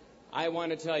 I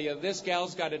want to tell you, this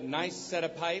gal's got a nice set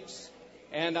of pipes,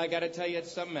 and I got to tell you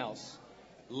something else.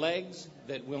 Legs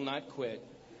that will not quit.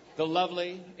 The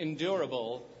lovely,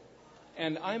 endurable,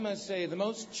 and I must say the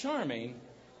most charming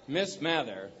Miss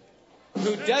Mather,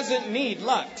 who doesn't need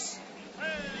Lux.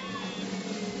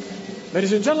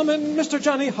 Ladies and gentlemen, Mr.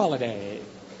 Johnny Holiday.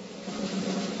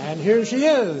 And here she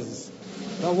is,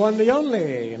 the one, the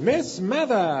only, Miss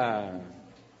Mather.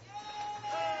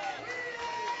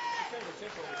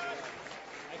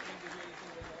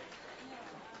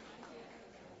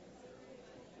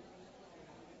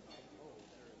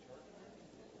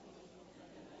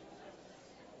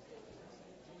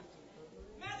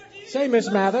 Say, Miss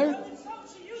Mather,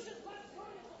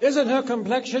 isn't her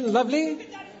complexion lovely?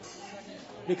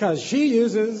 Because she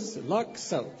uses Lux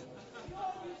soap.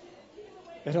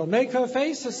 It'll make her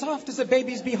face as soft as a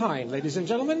baby's behind, ladies and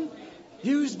gentlemen.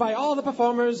 Used by all the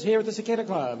performers here at the Cicada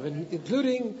Club,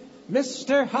 including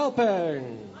Mr.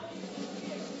 Halpern.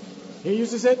 He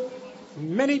uses it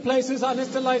many places on his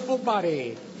delightful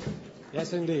body.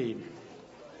 Yes, indeed.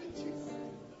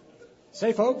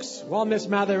 Say, folks, while Miss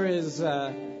Mather is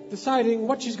deciding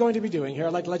what she's going to be doing here,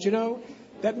 I'd like to let you know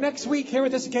that next week here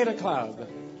at the Cicada Club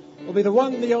will be the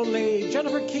one, the only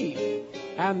Jennifer Keith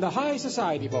and the High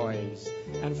Society Boys.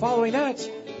 And following that,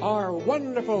 our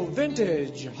wonderful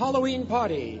vintage Halloween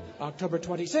party, October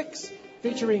 26th,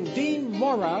 featuring Dean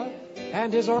Mora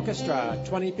and his orchestra,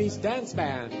 20-piece dance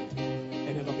band.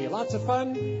 And it'll be lots of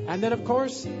fun. And then, of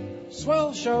course,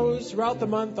 swell shows throughout the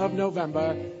month of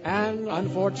November. And,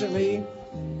 unfortunately,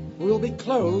 we'll be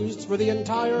closed for the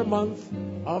entire month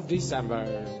of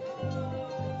December.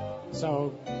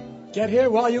 So, get here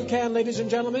while you can, ladies and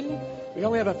gentlemen. We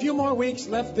only have a few more weeks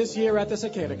left this year at the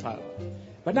Cicada Club.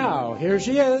 But now, here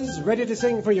she is, ready to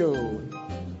sing for you.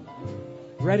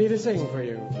 Ready to sing for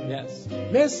you, yes.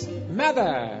 Miss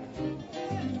Mather.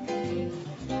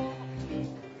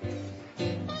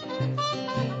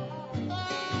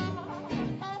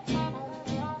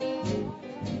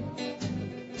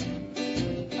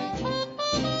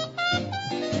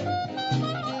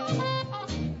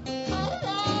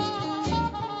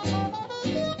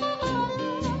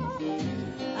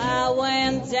 I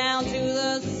went down to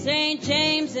the St.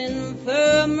 James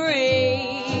Infirmary,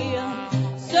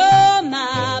 saw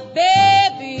my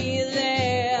baby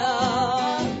there,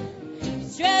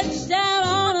 stretched out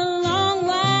on a long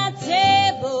white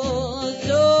table,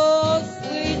 so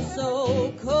sweet,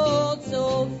 so cold,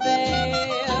 so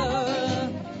fair.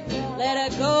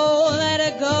 Let her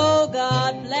go,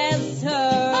 God bless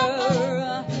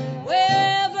her.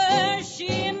 Wherever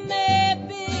she may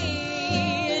be,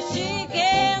 she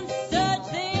can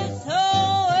search this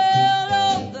whole world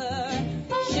over.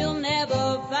 She'll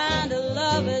never find a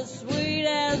love as sweet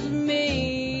as me.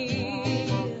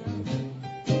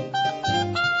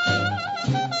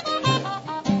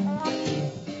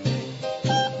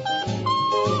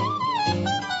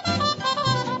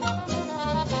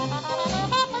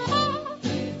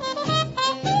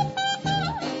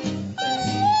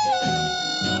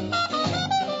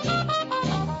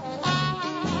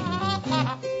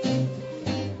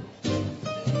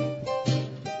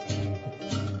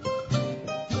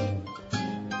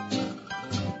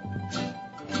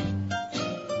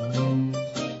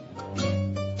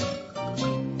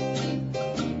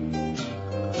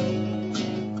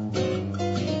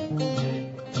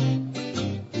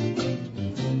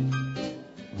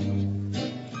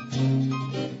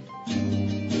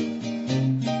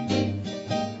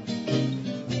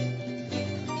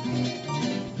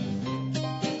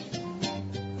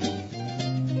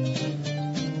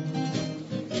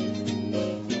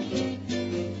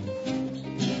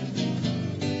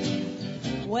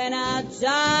 When I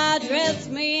die, dress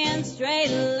me in straight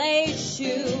lace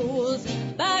shoes,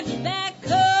 box back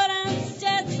coat and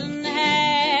Stetson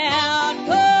hat,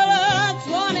 put a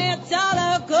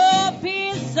 $20 gold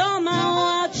piece on my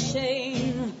watch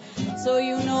chain, so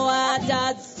you know I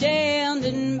died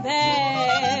standing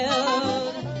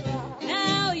pat.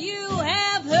 Now you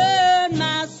have heard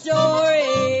my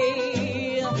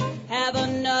story, have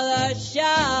another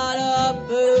shot of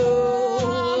booze.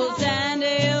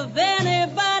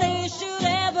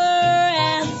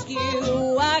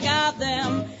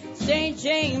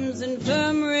 James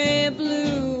Infirmary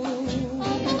Blues.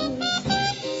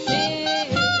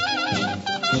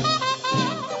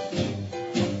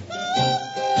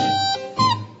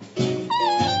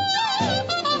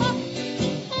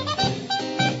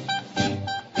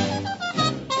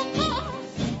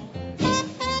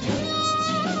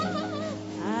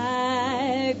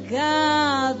 I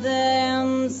got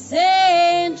them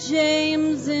St.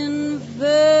 James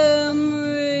Infirmary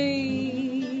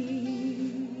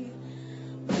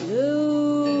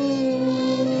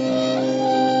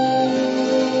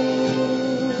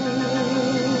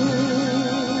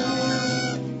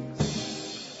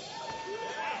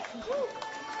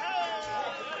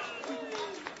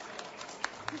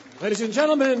Ladies and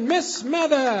gentlemen, Miss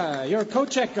Mather, your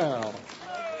co-check girl.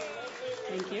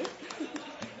 Thank you.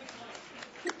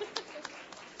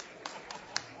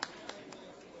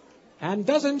 And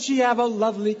doesn't she have a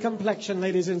lovely complexion,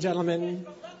 ladies and gentlemen?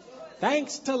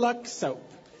 Thanks to Lux Soap.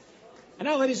 And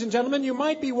now, ladies and gentlemen, you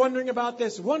might be wondering about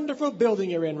this wonderful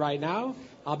building you're in right now.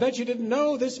 I'll bet you didn't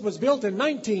know this was built in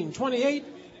 1928,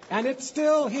 and it's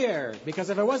still here.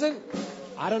 Because if it wasn't,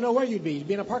 I don't know where you'd be. You'd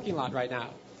be in a parking lot right now.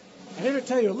 I'm here to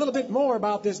tell you a little bit more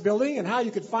about this building and how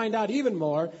you could find out even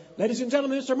more. Ladies and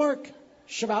gentlemen, Mr. Mark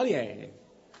Chevalier.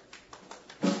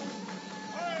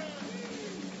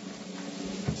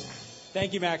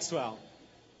 Thank you, Maxwell.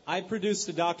 I produced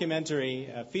a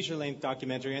documentary, a feature-length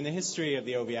documentary on the history of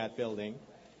the Oviatt building,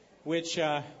 which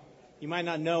you might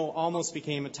not know almost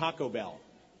became a Taco Bell.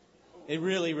 It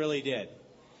really, really did.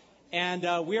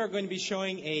 And we are going to be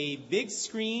showing a big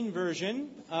screen version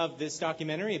of this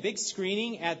documentary, a big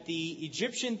screening at the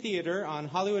Egyptian Theater on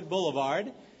Hollywood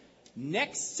Boulevard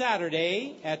next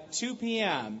Saturday at 2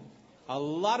 p.m. A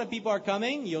lot of people are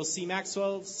coming. You'll see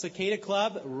Maxwell's Cicada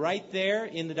Club right there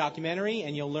in the documentary,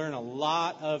 and you'll learn a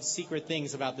lot of secret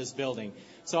things about this building.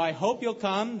 So I hope you'll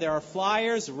come. There are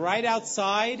flyers right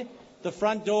outside the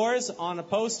front doors on a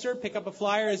poster. Pick up a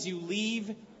flyer as you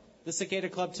leave the Cicada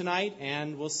Club tonight,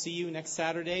 and we'll see you next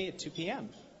Saturday at 2 p.m.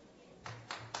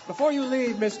 Before you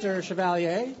leave, Mr.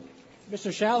 Chevalier,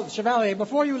 Chevalier,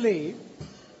 before you leave,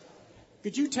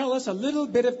 could you tell us a little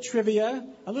bit of trivia,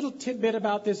 a little tidbit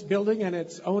about this building and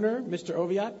its owner, Mr.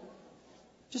 Oviatt?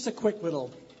 Just a quick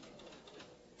little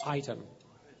item,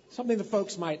 something the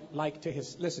folks might like to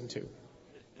listen to.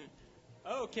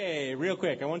 Okay, real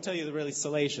quick. I won't tell you the really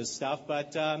salacious stuff,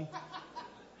 but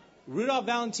Rudolph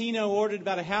Valentino ordered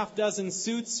about a half dozen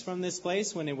suits from this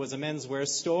place when it was a menswear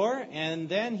store, and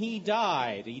then he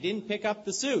died. He didn't pick up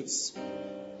the suits.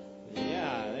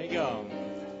 Yeah, there you go.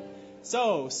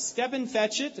 So, Stephen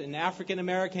Fetchit, an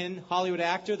African-American Hollywood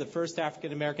actor, the first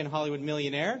African-American Hollywood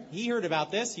millionaire, he heard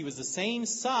about this. He was the same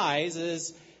size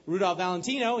as Rudolph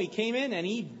Valentino. He came in and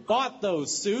he bought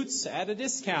those suits at a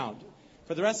discount.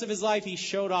 For the rest of his life, he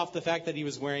showed off the fact that he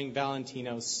was wearing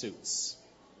Valentino's suits.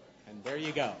 And there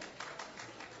you go.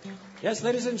 Yes,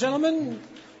 ladies and gentlemen,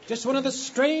 just one of the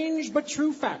strange but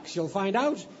true facts you'll find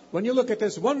out when you look at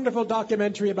this wonderful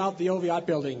documentary about the Oviatt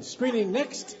building, screening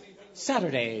next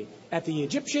Saturday at the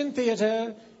Egyptian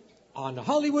Theater on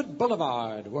Hollywood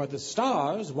Boulevard, where the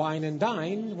stars wine and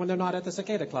dine when they're not at the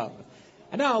Cicada Club.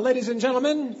 And now, ladies and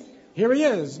gentlemen, here he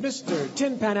is, Mr.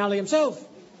 Tin Pan Alley himself,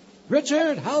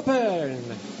 Richard Halpern.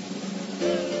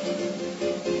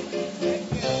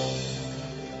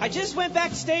 I just went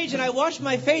backstage and I washed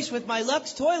my face with my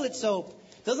Lux toilet soap.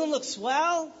 Doesn't it look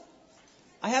swell?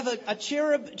 I have a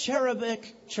cherubic,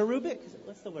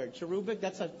 what's the word? Cherubic?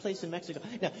 That's a place in Mexico.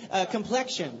 No,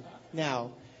 complexion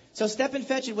now. So Stephen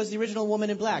Fetchit was the original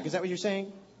Woman in Black. Is that what you're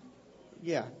saying?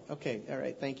 Yeah. Okay. All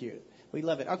right. Thank you. We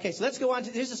love it. Okay. So let's go on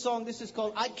to, here's a song. This is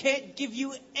called I Can't Give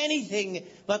You Anything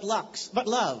But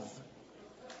Love.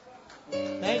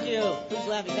 Thank you. Who's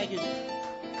laughing? Thank you.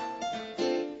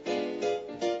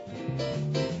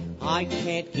 I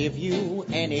can't give you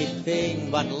anything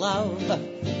but love,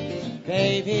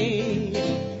 baby.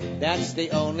 That's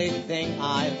the only thing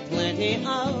I've plenty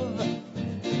of.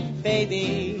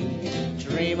 Baby,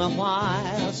 dream a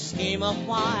while, scheme a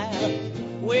while,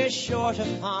 we're sure to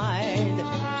find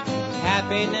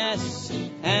happiness,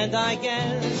 and I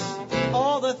guess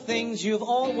all the things you've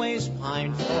always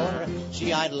pined for.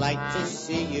 Gee, I'd like to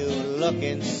see you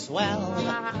looking swell.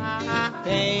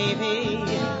 Baby,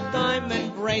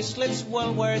 diamond bracelets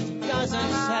Woolworth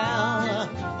doesn't sell.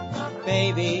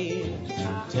 Baby,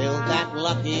 till that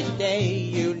lucky day,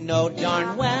 you know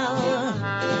darn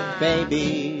well.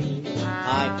 Baby,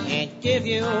 I can't give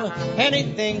you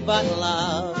anything but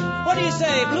love. What do you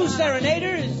say, Blue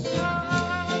Serenaders?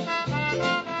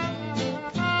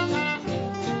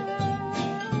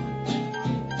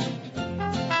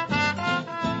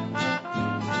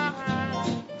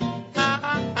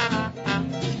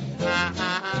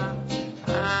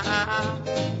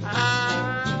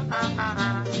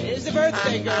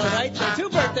 birthday girl right there. Two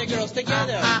birthday girls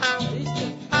together. These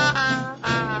two.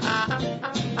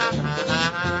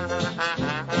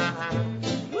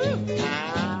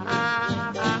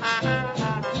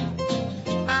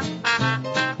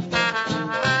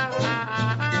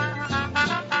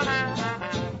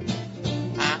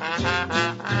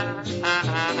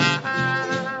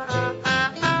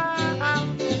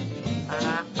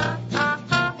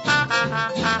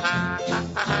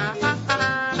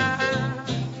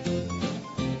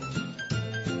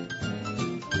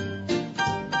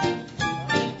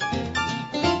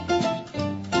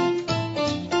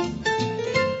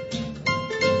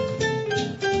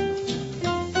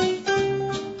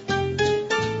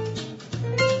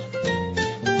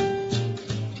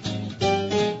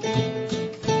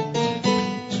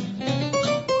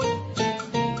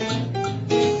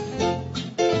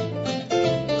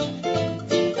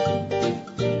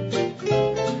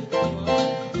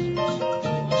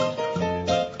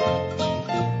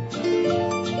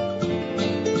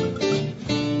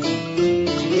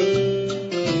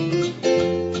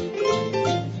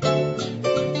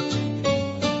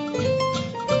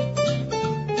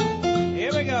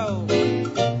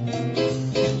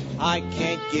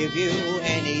 Give you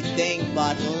anything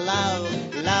but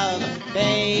love, love,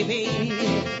 baby.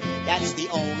 That's the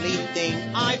only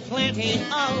thing I've plenty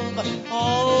of.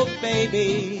 Oh,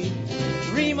 baby,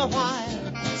 dream a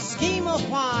while, scheme a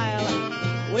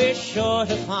while. We're sure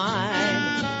to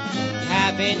find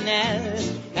happiness,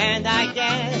 and I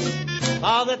guess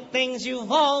all the things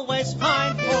you've always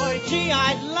pined for. Gee,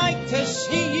 I'd like to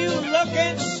see you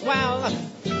looking swell.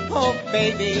 Oh,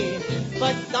 baby,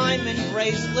 but diamond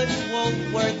bracelets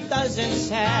Woolworth doesn't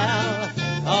sell.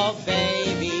 Oh,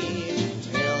 baby,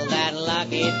 till that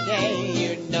lucky day,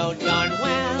 you know darn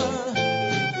well.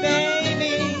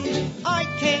 Baby, I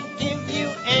can't give you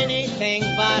anything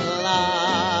but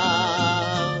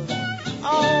love.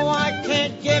 Oh, I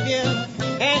can't give you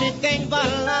anything but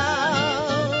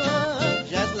love.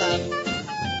 Just love.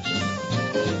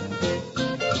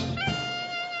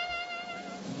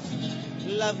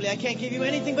 Lovely, I can't give you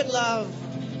anything but love.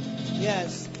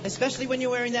 Yes, especially when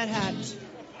you're wearing that hat.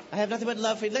 I have nothing but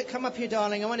love for you. Come up here,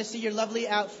 darling. I want to see your lovely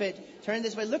outfit. Turn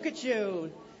this way. Look at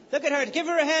you. Look at her. Give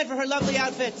her a hand for her lovely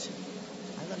outfit.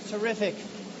 I look terrific.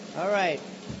 All right.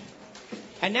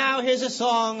 And now here's a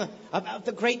song about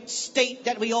the great state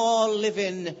that we all live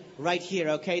in right here,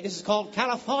 okay? This is called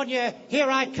California, Here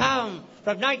I Come,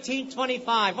 from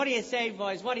 1925. What do you say,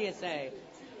 boys? What do you say?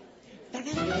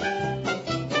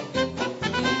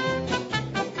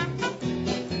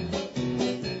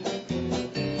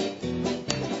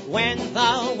 When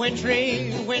the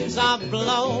wintry winds are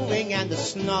blowing and the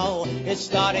snow is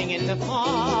starting to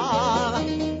fall,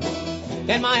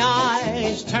 then my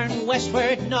eyes turn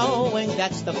westward knowing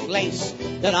that's the place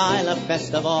that I love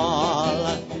best of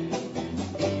all.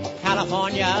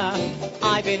 California,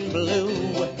 I've been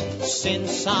blue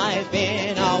since I've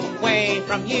been away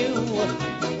from you.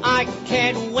 I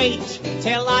can't wait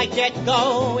till I get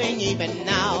going. Even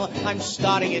now, I'm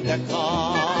starting to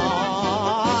call.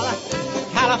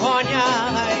 California,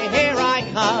 here I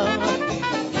come,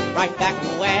 right back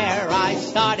where I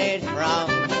started from,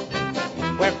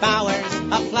 where bowers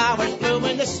of flowers bloom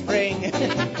in the spring.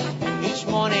 Each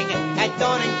morning at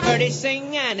dawn and Purdy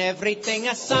sing, and everything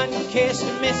a sun-kissed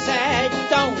miss said,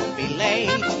 don't be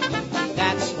late.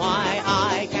 That's why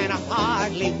I can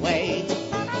hardly wait.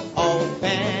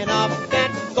 Open up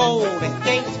that golden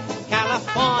gate,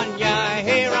 California,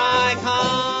 here I come.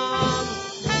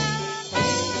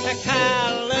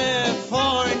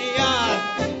 California,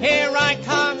 here I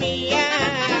come,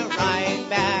 yeah, right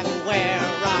back where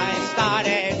I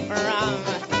started from,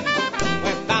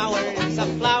 where bowers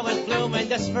of flowers bloom in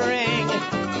the spring.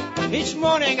 Each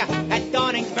morning at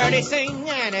dawning birdies sing,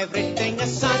 and everything a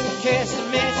sun-kissed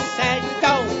miss said,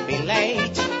 don't be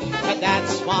late. But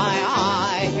that's why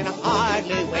I can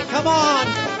hardly wait. Come on,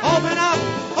 open up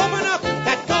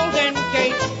that golden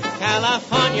gate,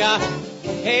 California,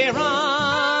 here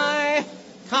I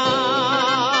come.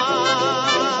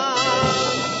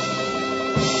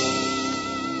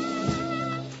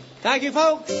 Thank you,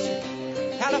 folks.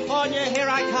 California, here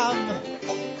I come.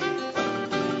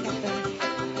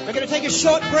 We're going to take a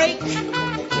short break,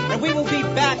 and we will be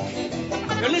back.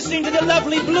 You're listening to the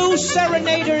lovely Blue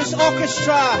Serenaders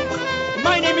Orchestra.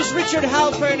 My name is Richard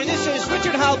Halpern, and this is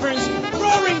Richard Halpern's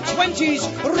Roaring Twenties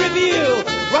Revue,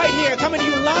 right here, coming to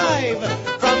you live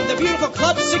from the beautiful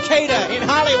Club Cicada in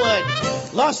Hollywood,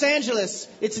 Los Angeles.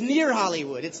 It's near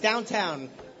Hollywood. It's downtown.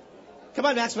 Come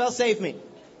on, Maxwell, save me.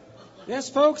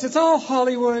 Yes, folks, it's all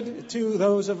Hollywood to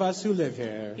those of us who live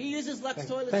here. He uses Lux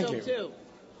toilet soap, too.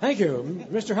 Thank you.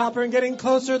 Mr. Halpern getting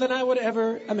closer than I would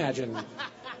ever imagine.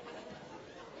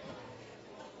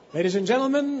 Ladies and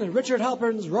gentlemen, Richard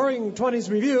Halpern's Roaring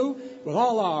 20s Revue with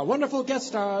all our wonderful guest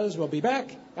stars will be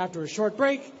back after a short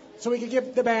break so we can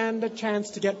give the band a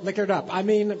chance to get liquored up. I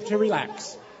mean, to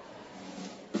relax.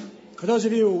 For those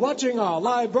of you watching our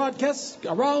live broadcasts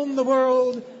around the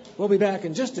world, we'll be back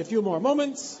in just a few more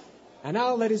moments. And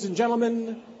now, ladies and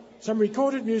gentlemen, some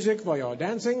recorded music for your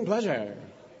dancing pleasure.